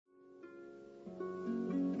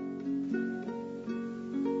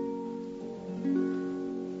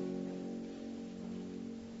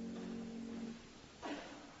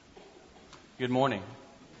Good morning.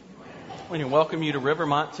 I want to welcome you to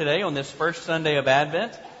Rivermont today on this first Sunday of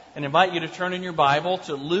Advent and invite you to turn in your Bible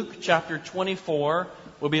to Luke chapter 24.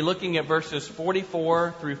 We'll be looking at verses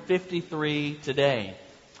 44 through 53 today.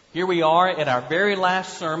 Here we are at our very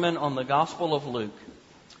last sermon on the Gospel of Luke.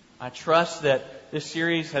 I trust that this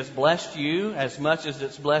series has blessed you as much as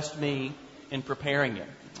it's blessed me in preparing it.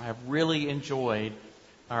 I have really enjoyed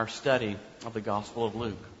our study of the Gospel of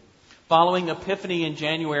Luke. Following Epiphany in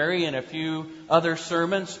January and a few other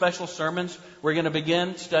sermons, special sermons, we're going to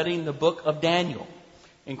begin studying the book of Daniel,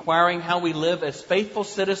 inquiring how we live as faithful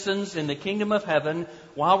citizens in the kingdom of heaven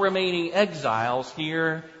while remaining exiles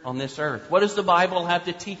here on this earth. What does the Bible have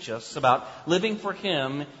to teach us about living for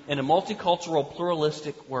Him in a multicultural,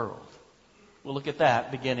 pluralistic world? We'll look at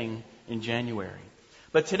that beginning in January.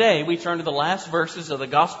 But today we turn to the last verses of the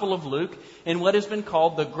Gospel of Luke in what has been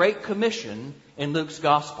called the Great Commission in Luke's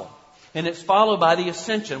Gospel. And it's followed by the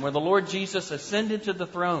Ascension, where the Lord Jesus ascended to the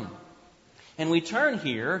throne. And we turn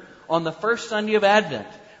here on the first Sunday of Advent,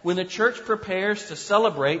 when the church prepares to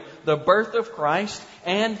celebrate the birth of Christ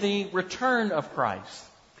and the return of Christ.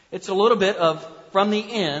 It's a little bit of from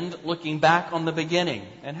the end, looking back on the beginning.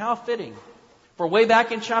 And how fitting. For way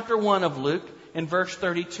back in chapter 1 of Luke, in verse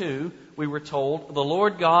 32, we were told, "The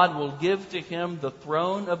Lord God will give to him the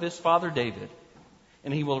throne of his father David,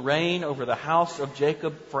 and he will reign over the house of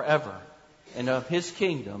Jacob forever, and of his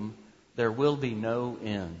kingdom there will be no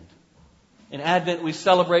end." In Advent, we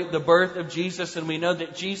celebrate the birth of Jesus, and we know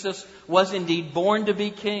that Jesus was indeed born to be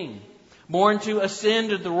king, born to ascend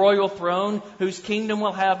to the royal throne, whose kingdom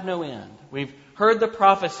will have no end. We've heard the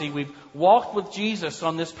prophecy. We've walked with Jesus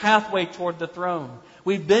on this pathway toward the throne.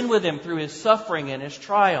 We've been with Him through His suffering and His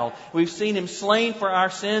trial. We've seen Him slain for our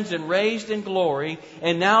sins and raised in glory.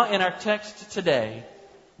 And now in our text today,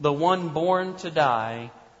 the one born to die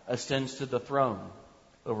ascends to the throne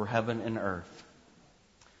over heaven and earth.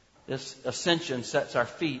 This ascension sets our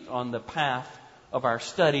feet on the path of our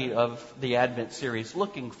study of the Advent series,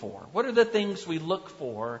 looking for. What are the things we look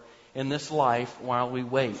for in this life while we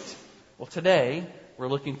wait? Well, today we're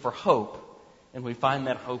looking for hope, and we find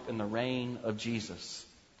that hope in the reign of Jesus.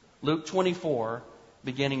 Luke 24,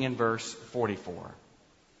 beginning in verse 44.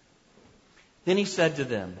 Then He said to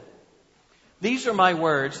them, "These are my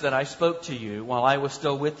words that I spoke to you while I was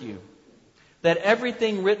still with you, that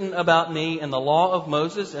everything written about me in the law of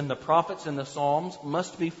Moses and the prophets and the Psalms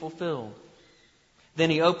must be fulfilled."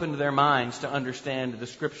 Then He opened their minds to understand the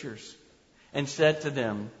Scriptures and said to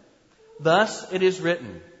them, "Thus it is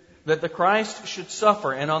written, that the Christ should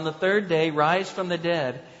suffer and on the third day rise from the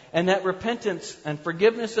dead, and that repentance and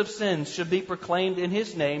forgiveness of sins should be proclaimed in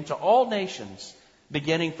His name to all nations,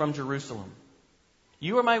 beginning from Jerusalem.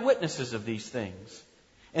 You are my witnesses of these things.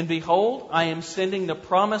 And behold, I am sending the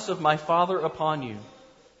promise of my Father upon you.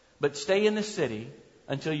 But stay in the city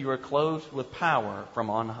until you are clothed with power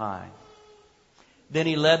from on high." Then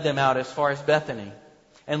He led them out as far as Bethany,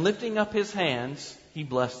 and lifting up His hands, He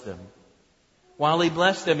blessed them. While He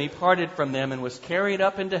blessed them, He parted from them and was carried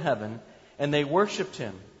up into heaven, and they worshipped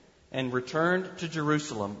Him and returned to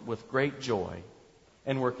Jerusalem with great joy,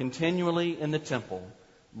 and were continually in the temple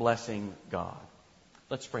blessing God.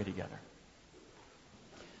 Let's pray together.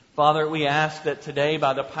 Father, we ask that today,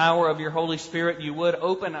 by the power of Your Holy Spirit, You would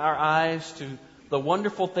open our eyes to the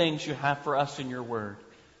wonderful things You have for us in Your Word.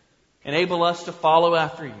 Enable us to follow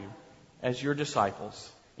after You as Your disciples.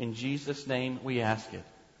 In Jesus' name we ask it.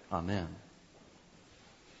 Amen.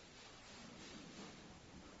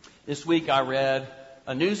 This week I read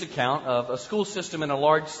a news account of a school system in a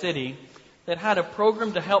large city that had a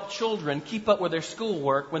program to help children keep up with their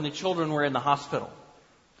schoolwork when the children were in the hospital.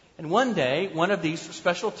 And one day, one of these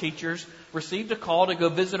special teachers received a call to go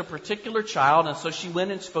visit a particular child, and so she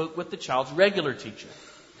went and spoke with the child's regular teacher.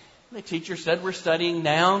 The teacher said, "We're studying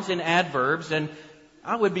nouns and adverbs, and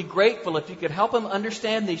I would be grateful if you could help him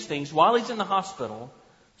understand these things while he's in the hospital,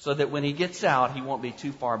 so that when he gets out, he won't be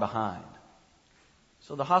too far behind."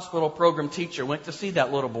 So the hospital program teacher went to see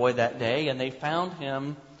that little boy that day, and they found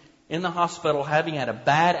him in the hospital having had a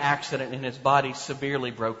bad accident and his body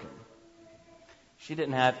severely broken. She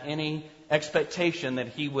didn't have any expectation that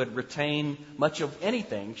he would retain much of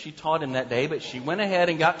anything she taught him that day, but she went ahead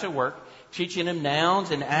and got to work teaching him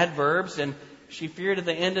nouns and adverbs, and she feared at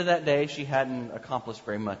the end of that day she hadn't accomplished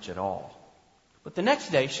very much at all. But the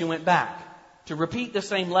next day she went back to repeat the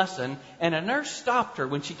same lesson, and a nurse stopped her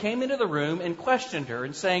when she came into the room and questioned her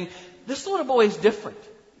and saying, "This little boy is different.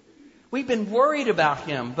 We've been worried about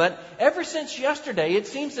him, but ever since yesterday, it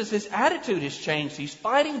seems as his attitude has changed. He's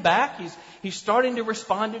fighting back. He's starting to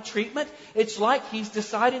respond to treatment. It's like he's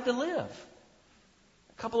decided to live."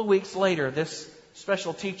 A couple of weeks later, this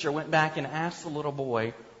special teacher went back and asked the little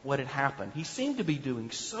boy what had happened. He seemed to be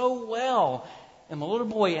doing so well. And the little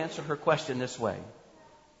boy answered her question this way.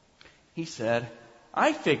 He said,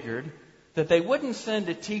 I figured that they wouldn't send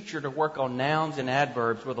a teacher to work on nouns and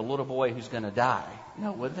adverbs with a little boy who's going to die.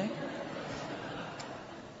 No, would they?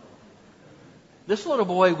 This little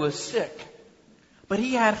boy was sick, but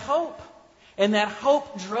he had hope. And that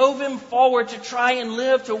hope drove him forward to try and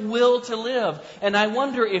live, to will to live. And I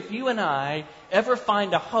wonder if you and I ever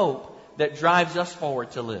find a hope that drives us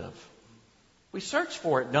forward to live. We search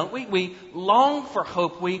for it, don't we? We long for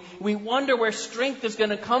hope. We wonder where strength is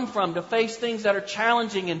going to come from to face things that are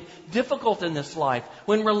challenging and difficult in this life.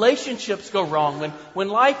 When relationships go wrong, when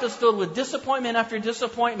life is filled with disappointment after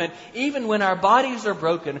disappointment, even when our bodies are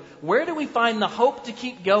broken, where do we find the hope to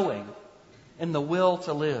keep going and the will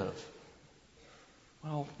to live?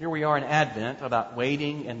 Well, here we are in Advent about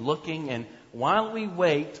waiting and looking, and while we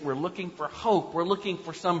wait, we're looking for hope. We're looking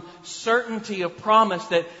for some certainty of promise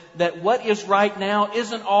that what is right now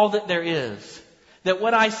isn't all that there is. That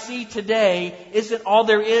what I see today isn't all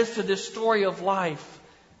there is to this story of life.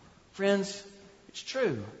 Friends, it's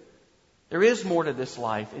true. There is more to this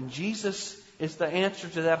life, and Jesus is the answer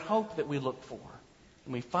to that hope that we look for.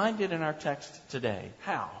 And we find it in our text today.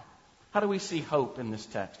 How? How do we see hope in this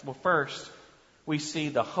text? Well, first, we see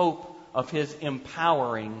the hope of His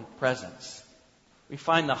empowering presence. We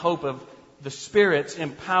find the hope of the Spirit's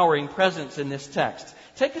empowering presence in this text.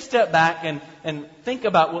 Take a step back and think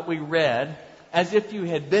about what we read as if you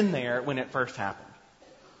had been there when it first happened.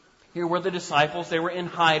 Here were the disciples. They were in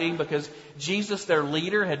hiding because Jesus, their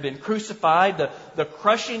leader, had been crucified. The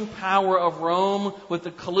crushing power of Rome with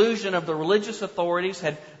the collusion of the religious authorities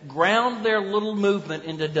had ground their little movement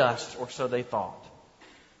into dust, or so they thought.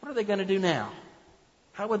 What are they going to do now?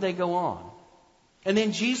 How would they go on? And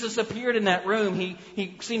then Jesus appeared in that room.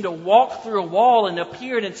 He seemed to walk through a wall and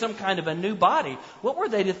appeared in some kind of a new body. What were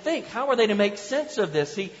they to think? How were they to make sense of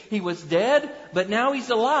this? He was dead, but now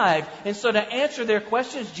He's alive. And so to answer their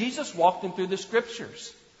questions, Jesus walked them through the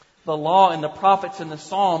Scriptures. The law and the prophets and the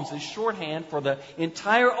Psalms is shorthand for the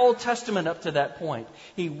entire Old Testament up to that point.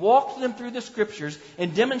 He walked them through the Scriptures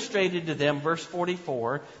and demonstrated to them, verse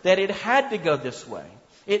 44, that it had to go this way.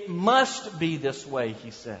 It must be this way,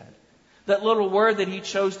 He said. That little word that He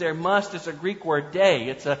chose there, must, is a Greek word, dei.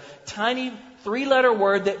 It's a tiny 3-letter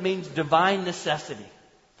word that means divine necessity.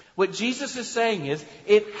 What Jesus is saying is,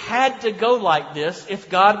 it had to go like this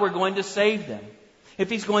if God were going to save them.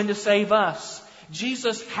 If He's going to save us.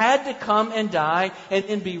 Jesus had to come and die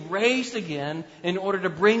and be raised again in order to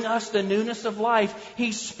bring us the newness of life.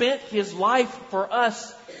 He spent His life for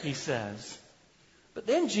us, He says. But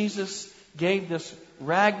then Jesus gave this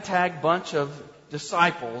ragtag bunch of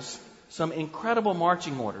disciples some incredible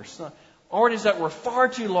marching orders. Orders that were far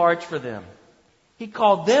too large for them. He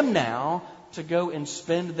called them now to go and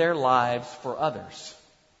spend their lives for others.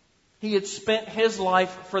 He had spent His life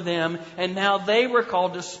for them, and now they were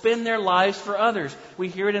called to spend their lives for others. We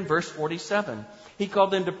hear it in verse 47. He called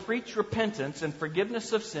them to preach repentance and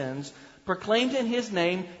forgiveness of sins, proclaimed in His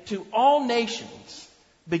name to all nations,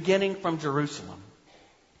 beginning from Jerusalem.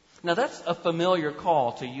 Now that's a familiar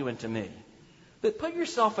call to you and to me. But put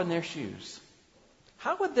yourself in their shoes.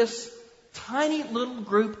 How would this tiny little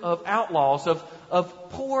group of outlaws, of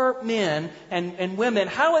poor men and women,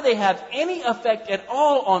 how would they have any effect at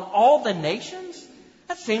all on all the nations?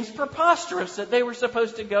 That seems preposterous that they were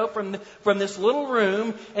supposed to go from this little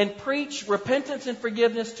room and preach repentance and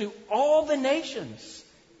forgiveness to all the nations.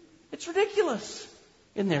 It's ridiculous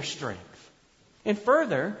in their strength. And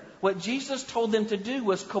further, what Jesus told them to do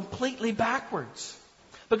was completely backwards.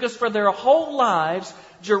 Because for their whole lives,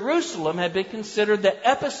 Jerusalem had been considered the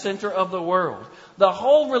epicenter of the world. The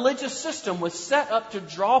whole religious system was set up to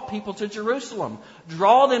draw people to Jerusalem,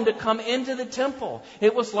 draw them to come into the temple.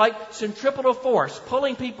 It was like centripetal force,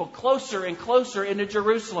 pulling people closer and closer into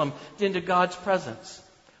Jerusalem, into God's presence.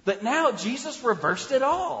 But now Jesus reversed it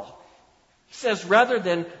all. He says rather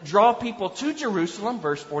than draw people to Jerusalem,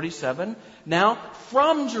 verse 47, now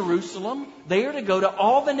from Jerusalem, they are to go to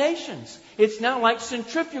all the nations. It's now like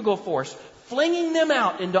centrifugal force, flinging them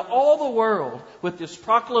out into all the world with this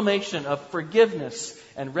proclamation of forgiveness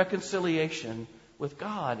and reconciliation with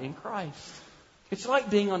God in Christ. It's like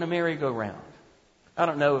being on a merry-go-round. I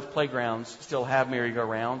don't know if playgrounds still have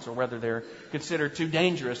merry-go-rounds or whether they're considered too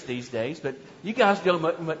dangerous these days, but you guys know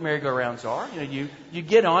what merry-go-rounds are. You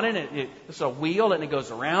get on it, and it's a wheel, and it goes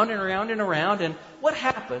around and around and around. And what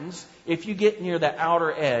happens if you get near the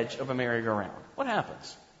outer edge of a merry-go-round? What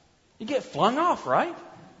happens? You get flung off, right?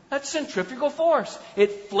 That's centrifugal force.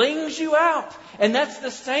 It flings you out. And that's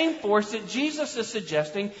the same force that Jesus is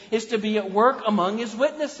suggesting is to be at work among His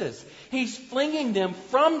witnesses. He's flinging them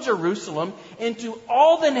from Jerusalem into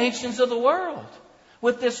all the nations of the world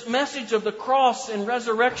with this message of the cross and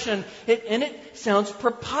resurrection. And it sounds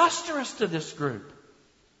preposterous to this group.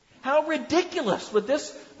 How ridiculous would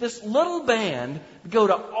this little band go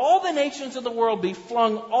to all the nations of the world, be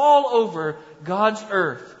flung all over God's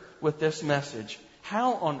earth with this message?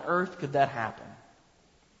 How on earth could that happen?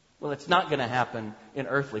 Well, it's not going to happen in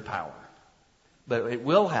earthly power, but it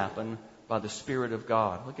will happen by the Spirit of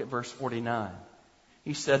God. Look at verse 49.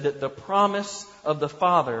 He said that the promise of the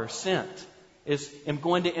Father sent is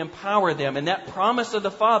going to empower them, and that promise of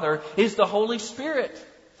the Father is the Holy Spirit.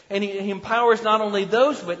 And He empowers not only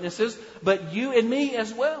those witnesses, but you and me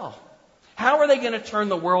as well. How are they going to turn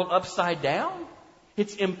the world upside down?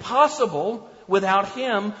 It's impossible without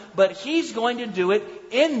Him, but He's going to do it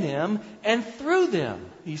in them and through them,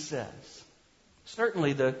 He says.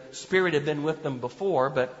 Certainly the Spirit had been with them before,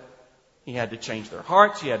 but He had to change their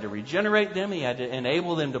hearts. He had to regenerate them. He had to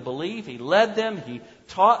enable them to believe. He led them. He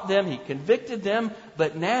taught them. He convicted them.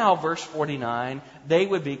 But now, verse 49, they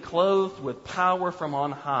would be clothed with power from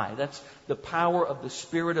on high. That's the power of the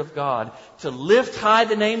Spirit of God to lift high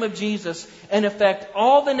the name of Jesus and affect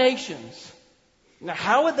all the nations. Now,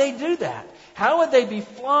 how would they do that? How would they be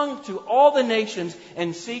flung to all the nations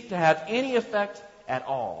and seek to have any effect at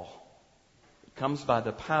all? It comes by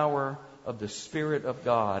the power of the Spirit of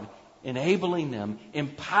God, enabling them,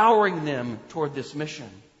 empowering them toward this mission.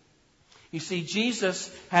 You see,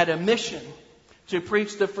 Jesus had a mission to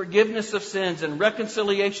preach the forgiveness of sins and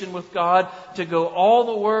reconciliation with God to go all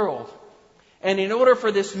the world. And in order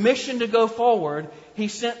for this mission to go forward, He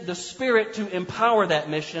sent the Spirit to empower that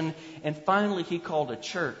mission. And finally, He called a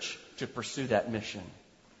church to pursue that mission.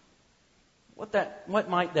 What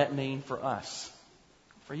might that mean for us?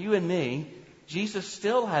 For you and me, Jesus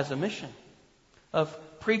still has a mission of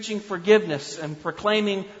preaching forgiveness and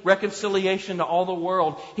proclaiming reconciliation to all the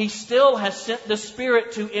world. He still has sent the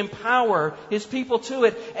Spirit to empower His people to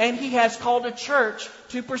it, and He has called a church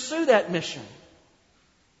to pursue that mission.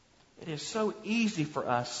 It is so easy for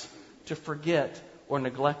us to forget or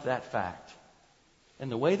neglect that fact.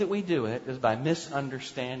 And the way that we do it is by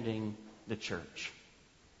misunderstanding the church.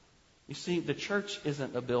 You see, the church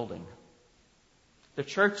isn't a building. The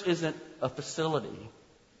church isn't a facility.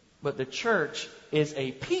 But the church is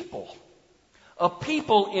a people. A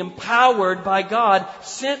people empowered by God,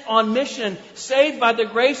 sent on mission, saved by the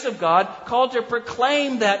grace of God, called to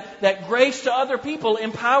proclaim that grace to other people,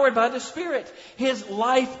 empowered by the Spirit. His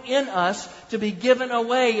life in us to be given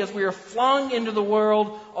away as we are flung into the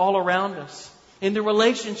world all around us. Into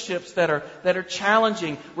relationships that are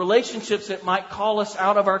challenging, relationships that might call us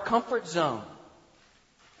out of our comfort zone.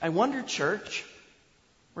 I wonder, church,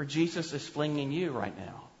 where Jesus is flinging you right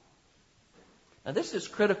now. Now, this is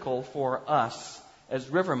critical for us as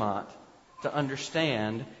Rivermont to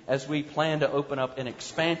understand as we plan to open up an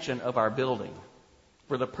expansion of our building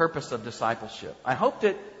for the purpose of discipleship. I hope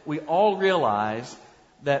that we all realize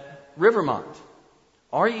that Rivermont,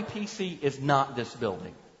 REPC, is not this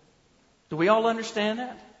building. Do we all understand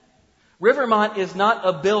that? Rivermont is not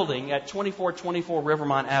a building at 2424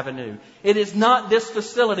 Rivermont Avenue. It is not this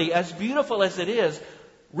facility, as beautiful as it is.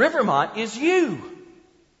 Rivermont is you.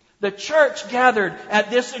 The church gathered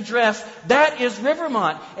at this address, that is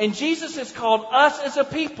Rivermont. And Jesus has called us as a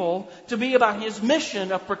people to be about His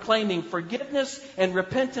mission of proclaiming forgiveness and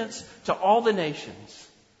repentance to all the nations.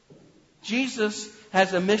 Jesus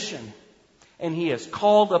has a mission, and He has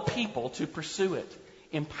called a people to pursue it,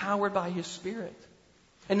 empowered by His Spirit.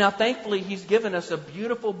 And now, thankfully, He's given us a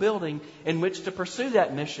beautiful building in which to pursue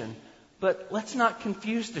that mission. But let's not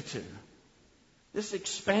confuse the two. This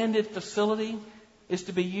expanded facility is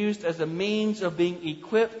to be used as a means of being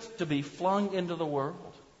equipped to be flung into the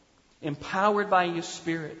world, empowered by His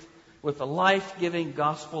Spirit with the life-giving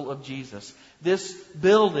gospel of Jesus. This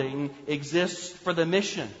building exists for the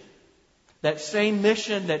mission. That same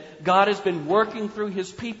mission that God has been working through His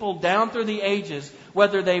people down through the ages,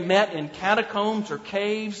 whether they met in catacombs or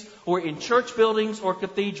caves or in church buildings or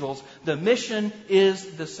cathedrals, the mission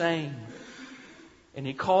is the same. And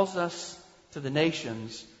He calls us to the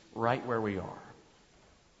nations right where we are.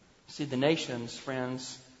 See, the nations,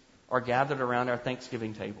 friends, are gathered around our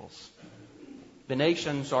Thanksgiving tables. The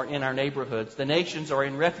nations are in our neighborhoods. The nations are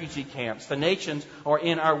in refugee camps. The nations are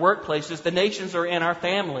in our workplaces. The nations are in our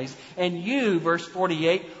families. And you, verse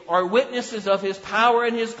 48, are witnesses of His power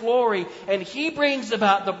and His glory. And He brings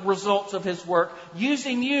about the results of His work,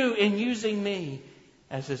 using you and using me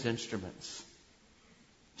as His instruments.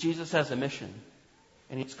 Jesus has a mission.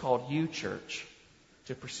 And He's called you, church,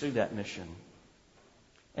 to pursue that mission.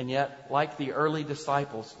 And yet, like the early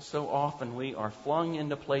disciples, so often we are flung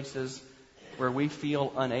into places where we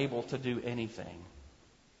feel unable to do anything.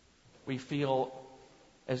 We feel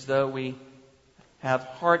as though we have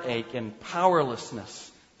heartache and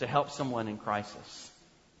powerlessness to help someone in crisis.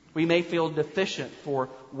 We may feel deficient for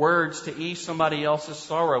words to ease somebody else's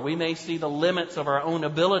sorrow. We may see the limits of our own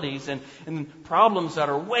abilities and problems that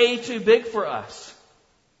are way too big for us.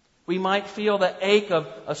 We might feel the ache of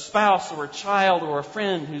a spouse or a child or a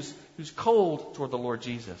friend who's cold toward the Lord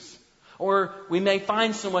Jesus. Or we may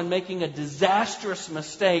find someone making a disastrous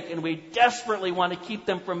mistake and we desperately want to keep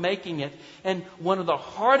them from making it. And one of the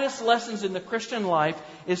hardest lessons in the Christian life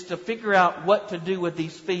is to figure out what to do with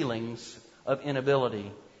these feelings of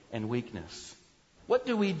inability and weakness. What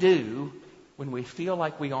do we do when we feel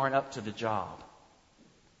like we aren't up to the job?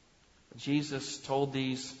 Jesus told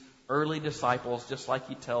these early disciples, just like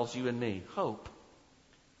He tells you and me, hope.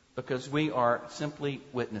 Because we are simply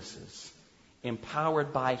witnesses,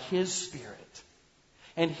 empowered by His Spirit.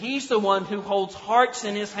 And He's the one who holds hearts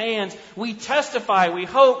in His hands. We testify, we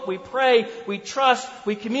hope, we pray, we trust,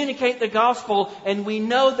 we communicate the gospel, and we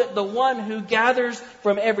know that the one who gathers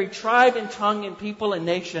from every tribe and tongue and people and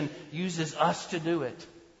nation uses us to do it.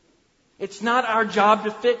 It's not our job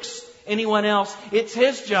to fix anyone else. It's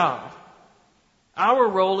His job. Our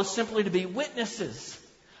role is simply to be witnesses.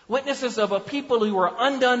 Witnesses of a people who are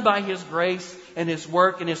undone by His grace and His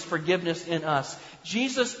work and His forgiveness in us.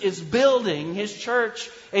 Jesus is building His church,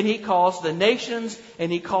 and He calls the nations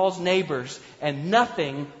and He calls neighbors, and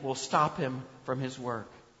nothing will stop Him from His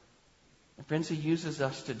work. And friends, He uses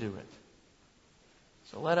us to do it.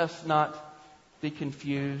 So let us not be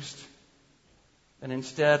confused, and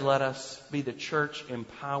instead let us be the church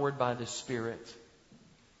empowered by the Spirit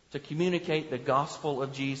to communicate the gospel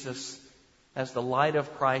of Jesus as the light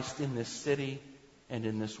of Christ in this city and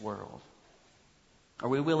in this world. Are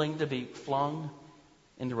we willing to be flung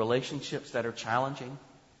into relationships that are challenging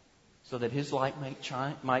so that His light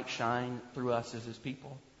might shine through us as His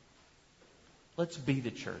people? Let's be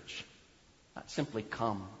the church, not simply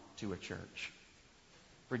come to a church.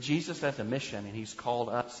 For Jesus has a mission, and He's called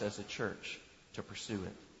us as a church to pursue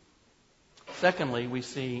it. Secondly, we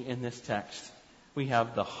see in this text, we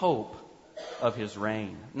have the hope of His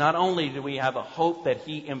reign. Not only do we have a hope that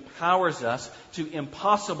He empowers us to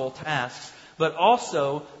impossible tasks, but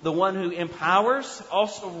also the one who empowers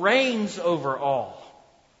also reigns over all.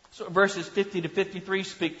 So verses 50 to 53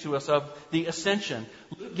 speak to us of the ascension.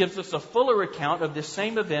 Luke gives us a fuller account of this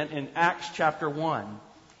same event in Acts chapter 1.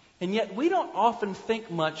 And yet we don't often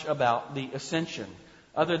think much about the ascension,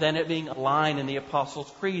 other than it being a line in the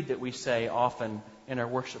Apostles' Creed that we say often in our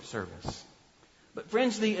worship service. But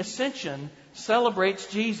friends, the ascension celebrates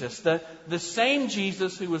Jesus, the same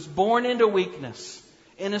Jesus who was born into weakness,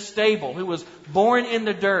 in a stable, who was born in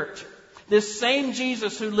the dirt. This same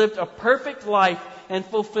Jesus who lived a perfect life and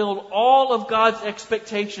fulfilled all of God's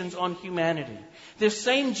expectations on humanity. This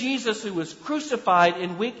same Jesus who was crucified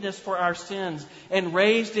in weakness for our sins and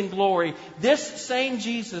raised in glory. This same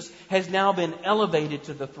Jesus has now been elevated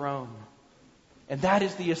to the throne. And that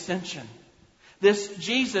is the ascension. This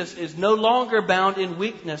Jesus is no longer bound in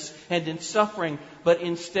weakness and in suffering, but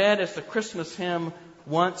instead, as the Christmas hymn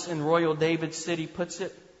once in Royal David's City puts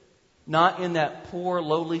it, not in that poor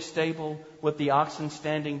lowly stable with the oxen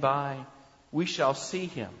standing by, we shall see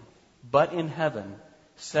Him, but in heaven,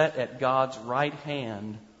 set at God's right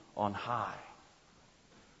hand on high.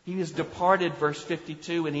 He has departed, verse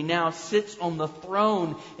 52, and He now sits on the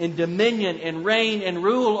throne in dominion and reign and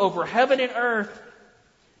rule over heaven and earth.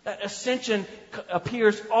 That ascension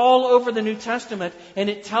appears all over the New Testament, and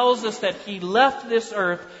it tells us that He left this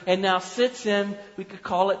earth and now sits in, we could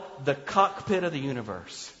call it, the cockpit of the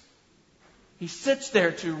universe. He sits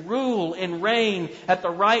there to rule and reign at the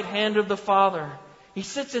right hand of the Father. He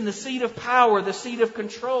sits in the seat of power, the seat of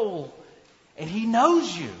control, and He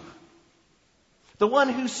knows you. The one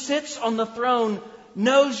who sits on the throne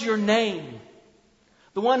knows your name.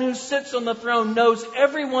 The one who sits on the throne knows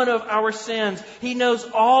every one of our sins. He knows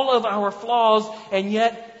all of our flaws, and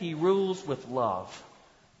yet He rules with love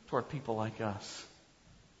toward people like us.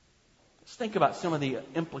 Let's think about some of the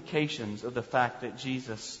implications of the fact that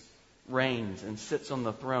Jesus reigns and sits on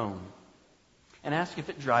the throne, and ask if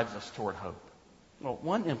it drives us toward hope. Well,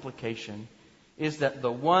 one implication is that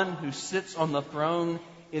the one who sits on the throne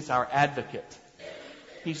is our advocate.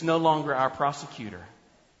 He's no longer our prosecutor.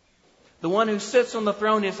 The one who sits on the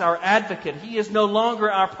throne is our advocate. He is no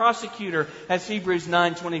longer our prosecutor, as Hebrews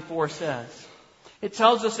 9:24 says. It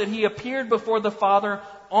tells us that He appeared before the Father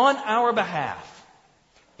on our behalf,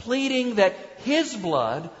 pleading that His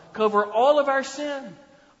blood cover all of our sin,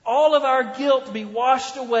 all of our guilt be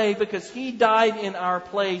washed away because He died in our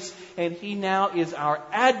place and He now is our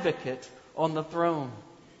advocate on the throne.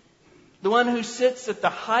 The one who sits at the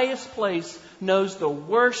highest place knows the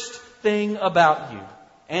worst thing about you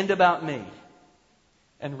and about me.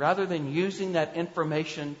 And rather than using that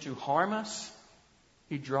information to harm us,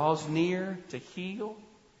 He draws near to heal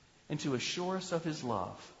and to assure us of His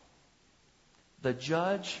love. The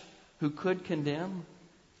judge who could condemn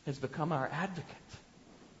has become our advocate.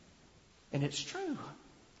 And it's true.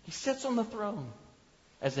 He sits on the throne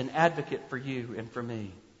as an advocate for you and for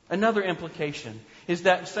me. Another implication is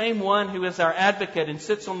that same one who is our advocate and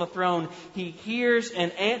sits on the throne, He hears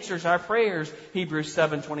and answers our prayers, Hebrews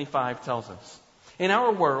 7:25 tells us. In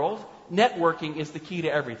our world, networking is the key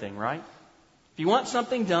to everything, right? If you want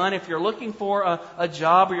something done, if you're looking for a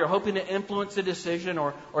job or you're hoping to influence a decision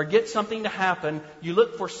or get something to happen, you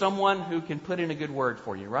look for someone who can put in a good word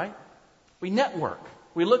for you, right? We network.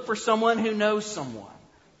 We look for someone who knows someone.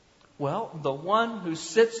 Well, the one who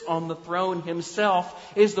sits on the throne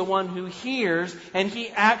Himself is the one who hears and He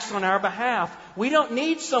acts on our behalf. We don't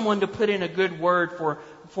need someone to put in a good word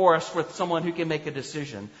for us with someone who can make a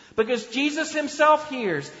decision. Because Jesus Himself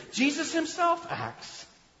hears. Jesus Himself acts.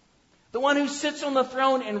 The one who sits on the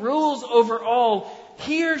throne and rules over all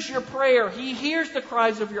hears your prayer. He hears the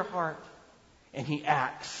cries of your heart. And He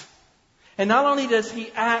acts. And not only does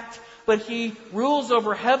He act, but He rules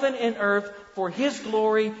over heaven and earth for His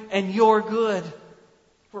glory and your good.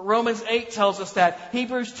 For Romans 8 tells us that.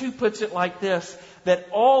 Hebrews 2 puts it like this, that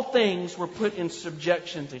all things were put in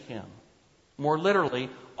subjection to Him. More literally,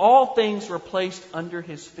 all things were placed under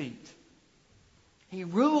His feet. He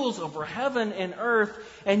rules over heaven and earth,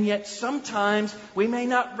 and yet sometimes we may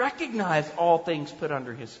not recognize all things put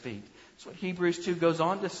under His feet. That's what Hebrews 2 goes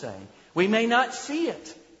on to say. We may not see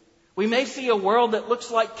it. We may see a world that looks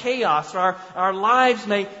like chaos. Our lives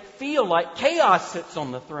may feel like chaos sits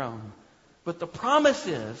on the throne. But the promise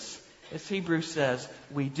is, as Hebrews says,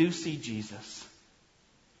 we do see Jesus.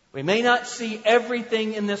 We may not see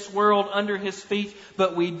everything in this world under His feet,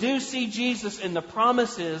 but we do see Jesus, and the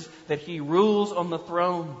promise is that He rules on the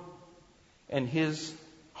throne, and His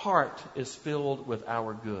heart is filled with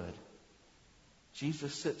our good.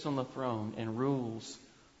 Jesus sits on the throne and rules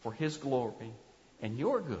for His glory and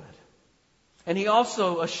your good. And He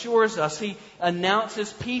also assures us, He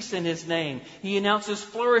announces peace in His name. He announces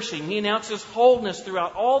flourishing. He announces wholeness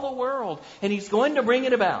throughout all the world. And He's going to bring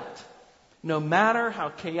it about. No matter how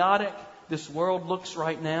chaotic this world looks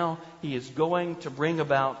right now, He is going to bring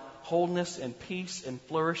about wholeness and peace and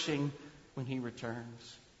flourishing when He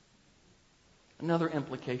returns. Another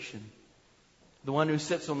implication. The one who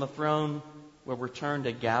sits on the throne will return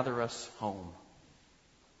to gather us home.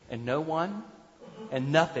 And no one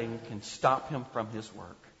and nothing can stop Him from His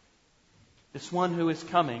work. This one who is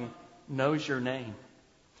coming knows your name.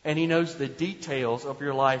 And He knows the details of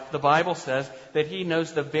your life. The Bible says that He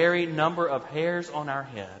knows the very number of hairs on our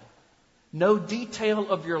head. No detail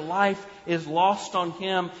of your life is lost on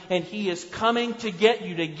Him. And He is coming to get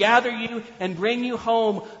you, to gather you and bring you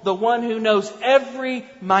home. The one who knows every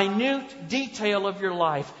minute detail of your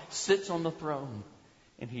life sits on the throne.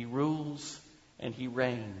 And He rules and He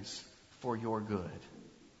reigns for your good.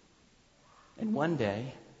 And one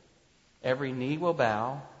day, every knee will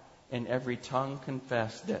bow and every tongue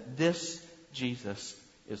confess that this Jesus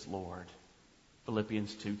is Lord.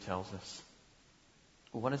 Philippians 2 tells us.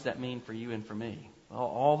 Well, what does that mean for you and for me?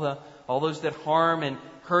 Well, all those that harm and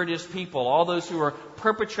hurt His people, all those who are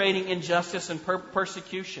perpetrating injustice and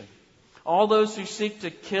persecution, all those who seek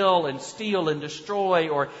to kill and steal and destroy,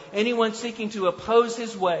 or anyone seeking to oppose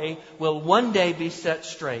His way, will one day be set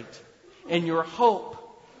straight. And your hope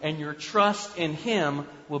and your trust in Him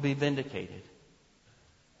will be vindicated.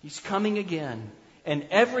 He's coming again. And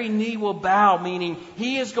every knee will bow, meaning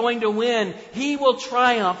He is going to win. He will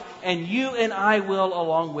triumph, and you and I will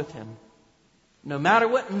along with Him. No matter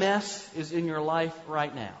what mess is in your life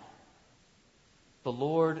right now, the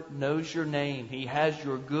Lord knows your name. He has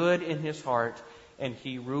your good in His heart, and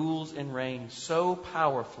He rules and reigns so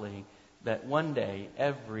powerfully that one day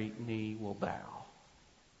every knee will bow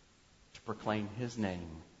to proclaim His name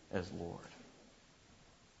as Lord.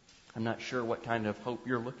 I'm not sure what kind of hope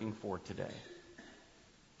you're looking for today.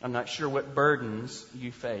 I'm not sure what burdens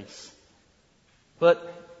you face.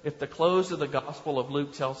 But if the close of the Gospel of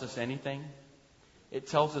Luke tells us anything, it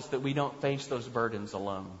tells us that we don't face those burdens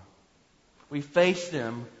alone. We face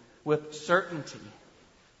them with certainty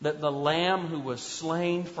that the Lamb who was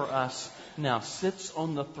slain for us now sits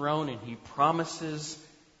on the throne, and He promises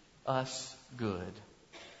us good.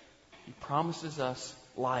 He promises us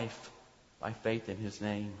life by faith in His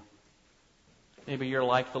name. Maybe you're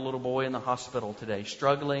like the little boy in the hospital today,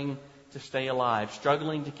 struggling to stay alive,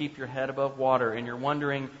 struggling to keep your head above water, and you're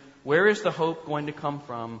wondering, where is the hope going to come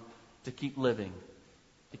from to keep living,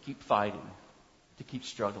 to keep fighting, to keep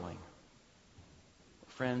struggling?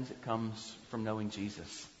 Friends, it comes from knowing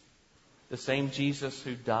Jesus. The same Jesus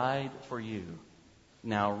who died for you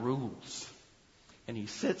now rules. And He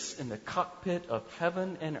sits in the cockpit of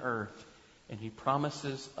heaven and earth, and He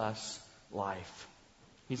promises us life.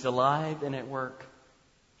 He's alive and at work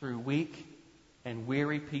through weak and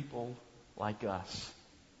weary people like us.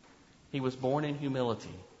 He was born in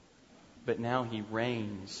humility, but now He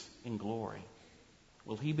reigns in glory.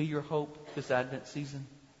 Will He be your hope this Advent season?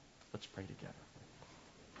 Let's pray together.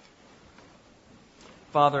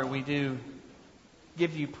 Father, we do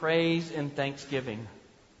give You praise and thanksgiving.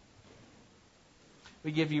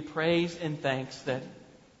 We give You praise and thanks that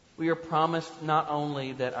we are promised not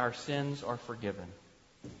only that our sins are forgiven,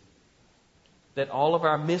 that all of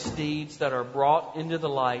our misdeeds that are brought into the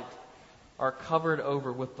light are covered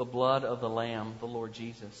over with the blood of the Lamb, the Lord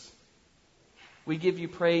Jesus. We give You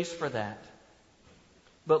praise for that.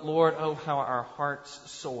 But Lord, oh, how our hearts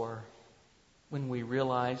soar when we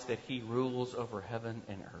realize that He rules over heaven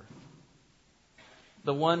and earth.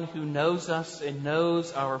 The one who knows us and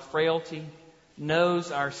knows our frailty,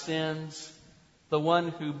 knows our sins, the one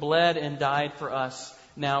who bled and died for us,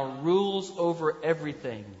 now rules over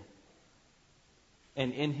everything.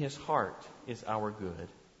 And in His heart is our good.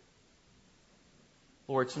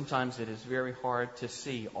 Lord, sometimes it is very hard to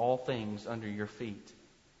see all things under Your feet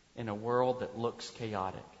in a world that looks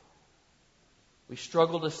chaotic. We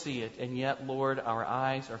struggle to see it, and yet, Lord, our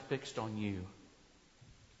eyes are fixed on You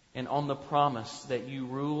and on the promise that You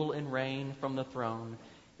rule and reign from the throne,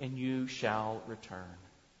 and You shall return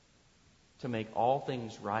to make all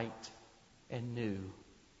things right and new.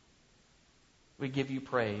 We give You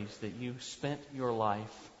praise that You spent Your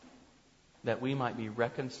life that we might be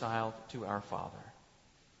reconciled to our Father.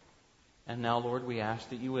 And now, Lord, we ask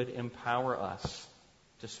that You would empower us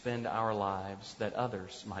to spend our lives that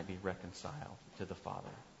others might be reconciled to the Father.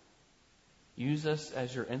 Use us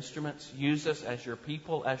as Your instruments. Use us as Your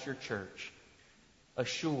people, as Your church,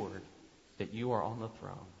 assured that You are on the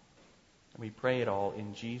throne. And we pray it all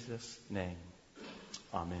in Jesus' name.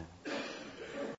 Amen.